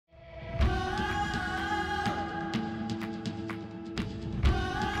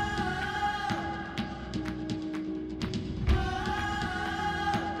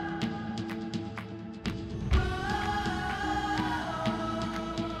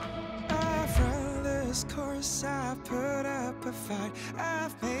this chorus, I put up a fight.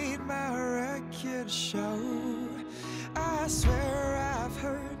 I've made my record show. I swear I've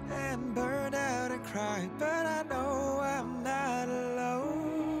hurt and burned out and cried, but I know I'm not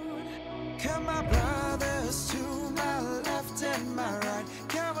alone. Come my brothers to my left and my right.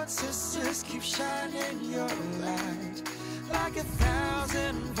 Come on sisters, keep shining your light. Like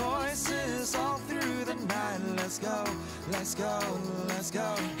 1,000 voices all through the night. Let's go, let's go, let's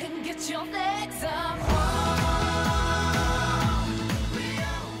go. And get your legs up.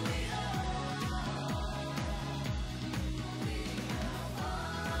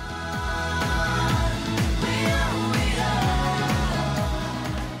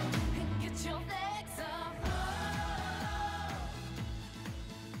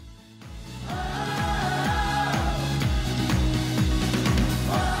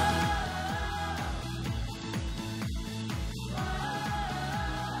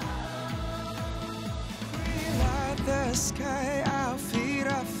 The sky, our feet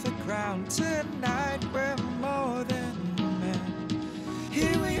off the ground. Tonight we're more than men.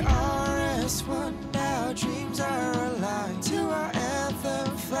 Here we are as one, our dreams are aligned. To our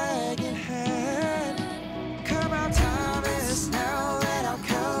anthem, flag in hand. Come our time is now, let our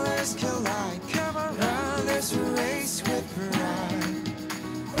colors collide. Come on, run this race with pride.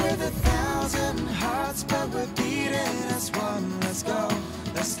 With 1,000 hearts, but we're beating as one. Let's go,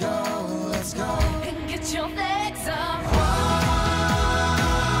 let's go.